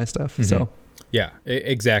fix this kind of stuff. Mm-hmm. So yeah,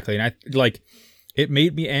 exactly. And it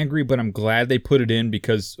made me angry, but I'm glad they put it in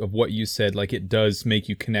because of what you said. Like, it does make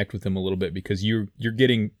you connect with him a little bit because you're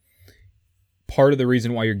getting part of the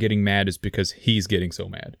reason why you're getting mad is because he's getting so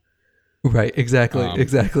mad. Right. Exactly.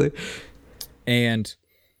 Exactly. And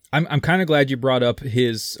I'm kind of glad you brought up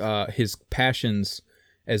his passions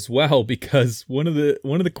as well, because one of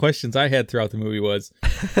the questions I had throughout the movie was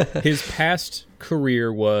his past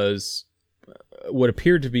career was what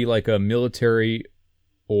appeared to be like a military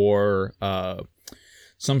or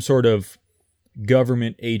some sort of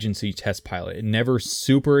government agency test pilot. It never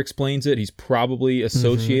super explains it. He's probably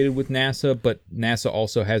associated with NASA, but NASA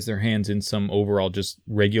also has their hands in some overall just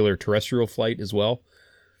regular terrestrial flight as well.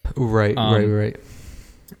 Right.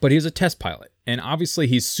 But he was a test pilot, and obviously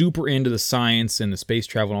he's super into the science and the space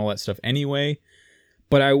travel and all that stuff anyway.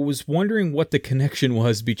 But I was wondering what the connection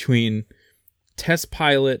was between test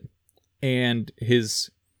pilot and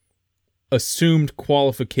his assumed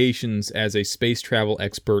qualifications as a space travel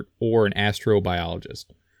expert or an astrobiologist.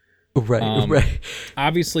 Right.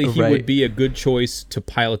 Obviously, he would be a good choice to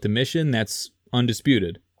pilot the mission. That's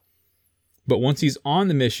undisputed. But once he's on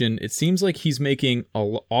the mission, it seems like he's making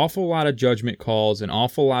an awful lot of judgment calls, an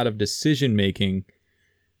awful lot of decision making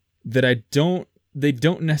that they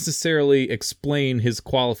don't necessarily explain his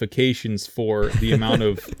qualifications for the amount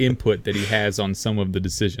of input that he has on some of the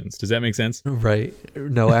decisions. Does that make sense? Right.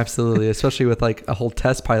 No, absolutely. Especially with like a whole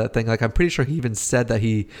test pilot thing. Like, I'm pretty sure he even said that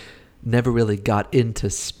he never really got into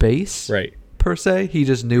space. Right. Per se. He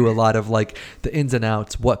just knew a lot of like the ins and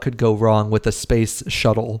outs, what could go wrong with the space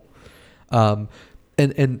shuttle. And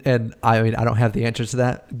I mean, I don't have the answer to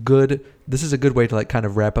that. Good. This is a good way to like kind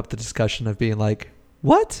of wrap up the discussion of being like,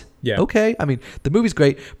 what? Yeah. Okay. I mean, the movie's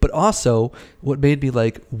great, but also what made me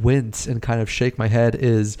like wince and kind of shake my head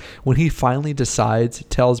is when he finally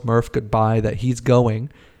tells Murph goodbye, that he's going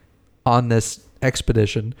on this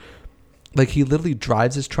expedition. Like, he literally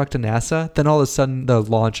drives his truck to NASA. Then all of a sudden they're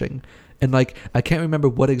launching. And like, I can't remember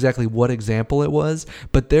what example it was,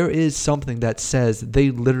 but there is something that says they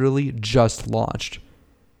literally just launched.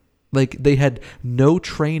 Like, they had no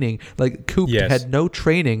training. Like, Coop had no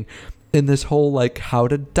training in this whole like how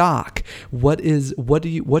to dock, what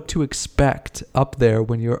to expect up there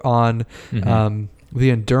when you're on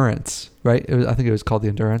the Endurance, right? I think it was called the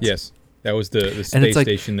Endurance. Yes, that was the space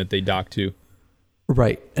station that they docked to.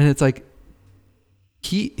 Right, and it's like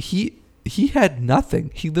he had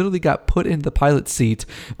nothing. He literally got put in the pilot seat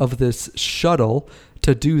of this shuttle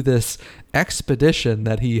to do this expedition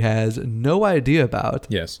that he has no idea about.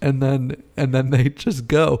 Yes, and then they just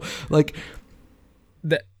go like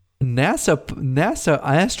that. NASA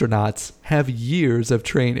astronauts have years of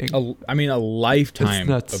training. A lifetime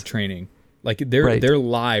of training. Like, their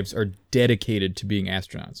lives are dedicated to being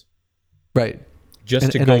astronauts. Right.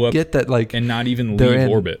 Just to go up get that, like, and not even leave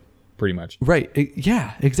orbit, pretty much. Right.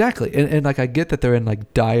 Yeah, exactly. And like, I get that they're in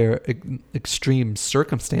like dire, extreme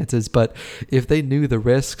circumstances, but if they knew the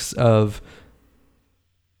risks of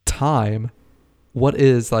time, what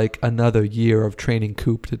is like another year of training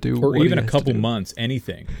Coop to do, or even a couple months,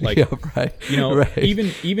 anything like, right.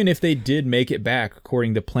 Even if they did make it back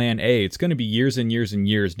according to plan A, it's going to be years and years and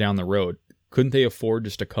years down the road. Couldn't they afford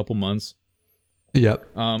just a couple months?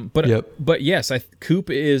 But yes, Coop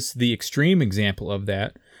is the extreme example of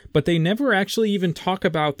that. But they never actually even talk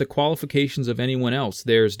about the qualifications of anyone else.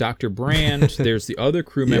 There's Dr. Brand, there's the other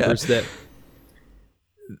crew members that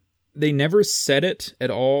they never said it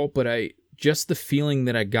at all, but just the feeling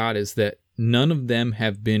that I got is that none of them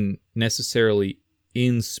have been necessarily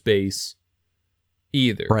in space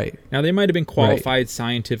either. Right. Now, they might have been qualified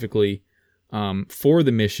scientifically for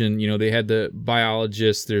the mission. You know, they had the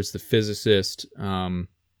biologist, there's the physicist.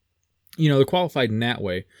 They're qualified in that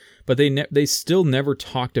way. But they still never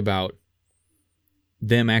talked about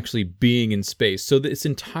them actually being in space. So this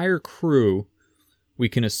entire crew, we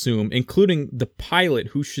can assume, including the pilot,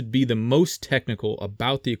 who should be the most technical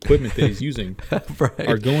about the equipment that he's using,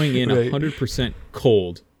 are going in 100%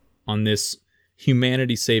 cold on this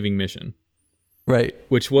humanity-saving mission. Right.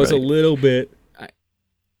 Which was a little bit...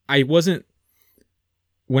 I wasn't...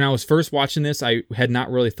 When I was first watching this, I had not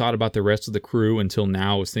really thought about the rest of the crew until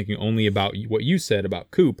now. I was thinking only about what you said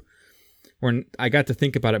about Coop. when I got to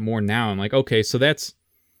think about it more now, I'm like, okay, so that's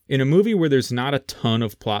in a movie where there's not a ton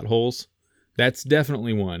of plot holes. That's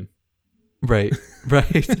definitely one. Right.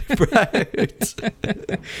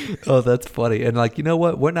 Oh, that's funny. And like, you know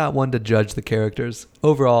what? We're not one to judge the characters.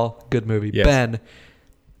 Overall, good movie. Yes. Ben,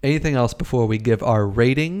 anything else before we give our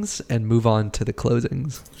ratings and move on to the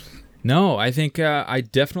closings? No, I think I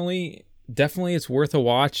definitely it's worth a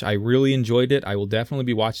watch. I really enjoyed it. I will definitely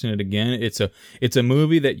be watching it again. It's a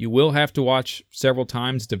movie that you will have to watch several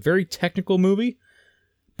times. It's a very technical movie,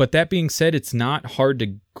 but that being said, it's not hard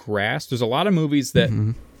to grasp. There's a lot of movies that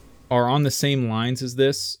are on the same lines as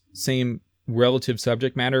this, same relative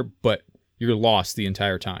subject matter, but you're lost the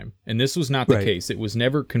entire time. And this was not the case. It was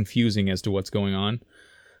never confusing as to what's going on.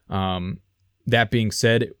 That being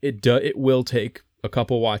said, it will take a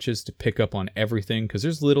couple watches to pick up on everything, because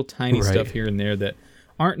there's little tiny stuff here and there that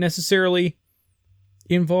aren't necessarily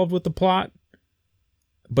involved with the plot,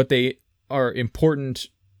 but they are important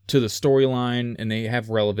to the storyline and they have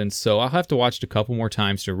relevance. So I'll have to watch it a couple more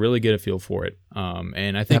times to really get a feel for it.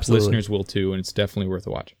 And I think listeners will too, and it's definitely worth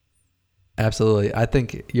a watch. Absolutely. I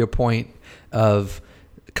think your point of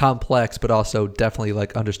complex but also definitely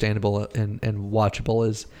like understandable and watchable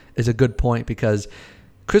is a good point, because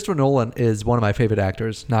Christopher Nolan is one of my favorite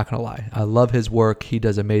actors, not gonna lie. I love his work. He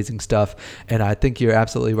does amazing stuff, and I think you're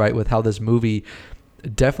absolutely right with how this movie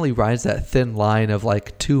definitely rides that thin line of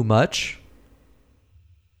like too much,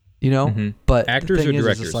 you know. But actors or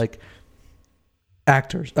directors? It's like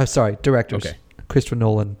actors. Directors. Okay. Christopher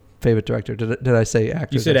Nolan, favorite director. Did I say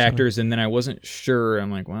actors? You said actors, and then I wasn't sure.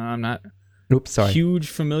 I'm like, well, I'm not huge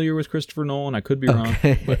familiar with Christopher Nolan. I could be wrong.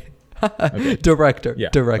 But, Director. Yeah.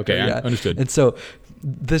 Director. Okay, yeah. Understood. And so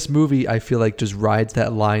this movie, I feel like, just rides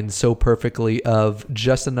that line so perfectly of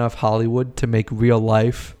just enough Hollywood to make real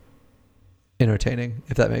life entertaining,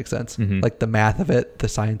 if that makes sense. Like the math of it, the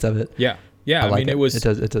science of it. Yeah. Yeah, I mean, it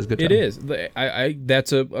does good. It is.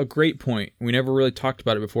 That's a great point. We never really talked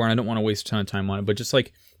about it before, and I don't want to waste a ton of time on it, but just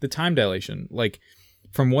like the time dilation, like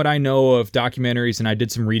from what I know of documentaries, and I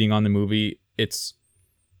did some reading on the movie, it's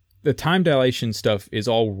the time dilation stuff is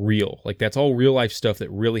all real. Like that's all real life stuff that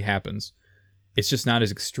really happens. It's just not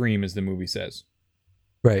as extreme as the movie says.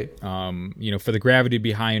 Right. For the gravity to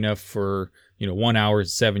be high enough for 1 hour,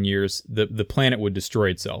 7 years, the planet would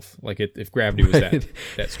destroy itself. Like if gravity was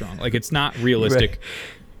that strong. Like it's not realistic,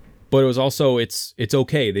 but it was also it's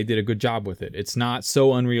okay. They did a good job with it. It's not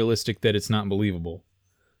so unrealistic that it's not believable.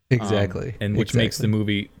 Exactly. And which makes the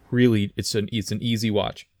movie really it's an easy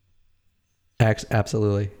watch.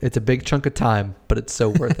 Absolutely. It's a big chunk of time, but it's so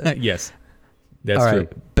worth it. Yes. That's all true.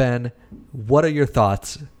 Right, Ben, what are your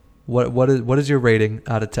thoughts? What is your rating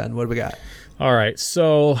out of 10? What do we got? All right,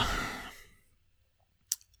 so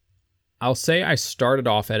I'll say I started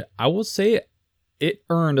off I will say it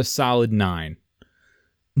earned a solid 9.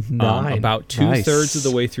 9. About 2/3 of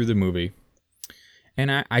the way through the movie.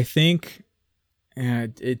 And I think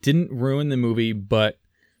it didn't ruin the movie, but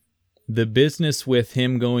the business with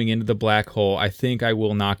him going into the black hole, I think I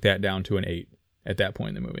will knock that down to an 8 at that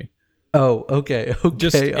point in the movie. Oh, okay.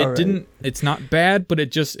 It's not bad, but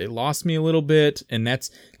it lost me a little bit. And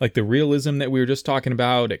that's like the realism that we were just talking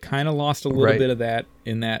about. It kind of lost a little bit of that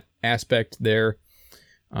in that aspect there.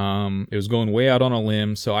 It was going way out on a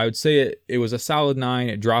limb. So I would say it was a solid 9.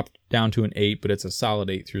 It dropped down to an 8, but it's a solid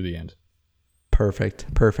 8 through the end. Perfect.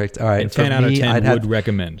 All right. And 10 out of 10 would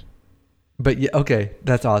recommend. But yeah, okay,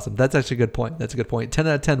 that's awesome. That's actually a good point. 10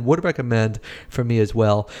 out of 10 would recommend for me as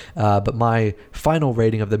well. But my final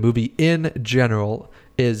rating of the movie in general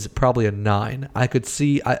is probably a 9. I could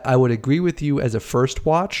see, I would agree with you as a first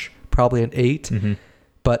watch, probably an 8.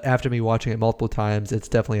 But after me watching it multiple times, it's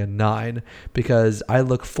definitely a 9, because I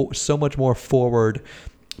look so much more forward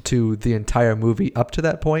to the entire movie up to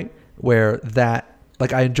that point, where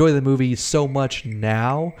I enjoy the movie so much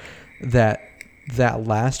now that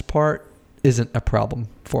last part isn't a problem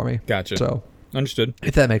for me. Gotcha. So understood.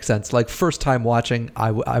 If that makes sense. Like first time watching, I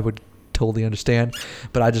would totally understand,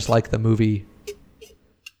 but I just like the movie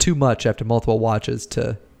too much after multiple watches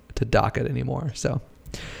to dock it anymore. So,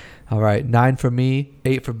 all right, 9 for me,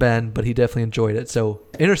 8 for Ben, but he definitely enjoyed it. So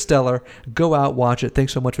Interstellar, go out, watch it.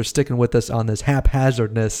 Thanks so much for sticking with us on this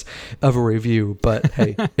haphazardness of a review, but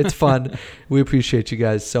hey, it's fun. We appreciate you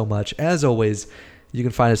guys so much. As always, you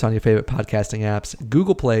can find us on your favorite podcasting apps: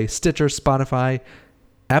 Google Play, Stitcher, Spotify,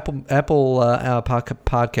 Apple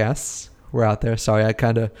Podcasts. We're out there. Sorry, I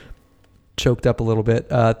kind of choked up a little bit.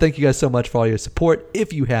 Thank you guys so much for all your support.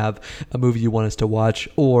 If you have a movie you want us to watch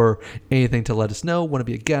or anything to let us know, want to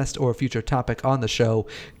be a guest or a future topic on the show,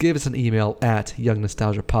 give us an email at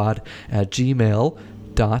youngnostalgiapod@gmail.com.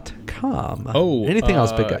 gmail.com. Oh, anything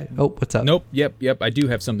else, big guy? Oh, what's up? Nope. Yep. I do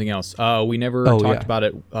have something else. We never talked about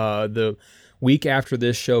it. The week after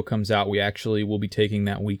this show comes out, we actually will be taking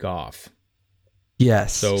that week off.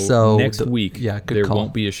 Yes. So next week, there call.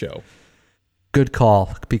 won't be a show. Good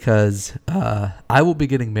call, because I will be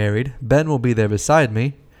getting married. Ben will be there beside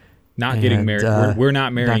me. Not getting married. We're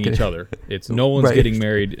not marrying each other. It's Nolan's getting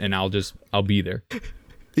married, and I'll be there.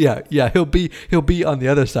 Yeah. He'll be on the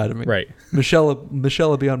other side of me. Right. Michelle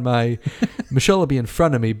will be on my. Michelle will be in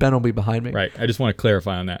front of me. Ben will be behind me. Right. I just want to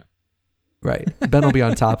clarify on that. Right. Ben will be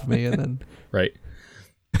on top of me, and then. Right.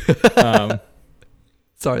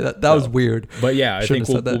 Sorry, that was weird. But yeah, I think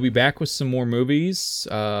we'll be back with some more movies.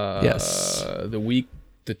 Yes.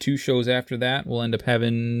 The 2 shows after that, we'll end up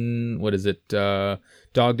having, what is it,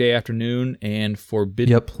 Dog Day Afternoon and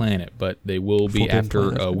Forbidden Planet, but they will be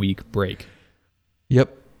after a week break.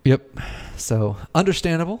 Yep. So,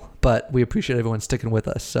 understandable, but we appreciate everyone sticking with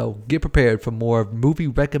us. So, get prepared for more movie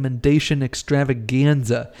recommendation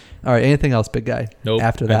extravaganza. All right, anything else, big guy? Nope.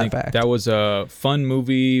 After that fact. That was a fun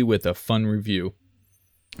movie with a fun review.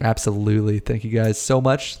 Absolutely. Thank you guys so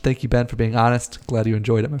much. Thank you, Ben, for being honest. Glad you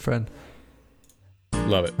enjoyed it, my friend.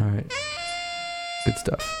 Love it. All right. Good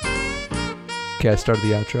stuff. Okay, I started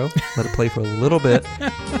the outro. Let it play for a little bit.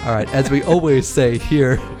 All right, as we always say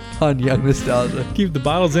here on Young Nostalgia. Keep the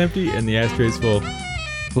bottles empty and the ashtrays full.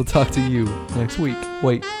 We'll talk to you next week.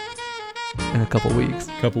 Wait, in a couple weeks.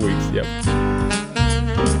 Yep.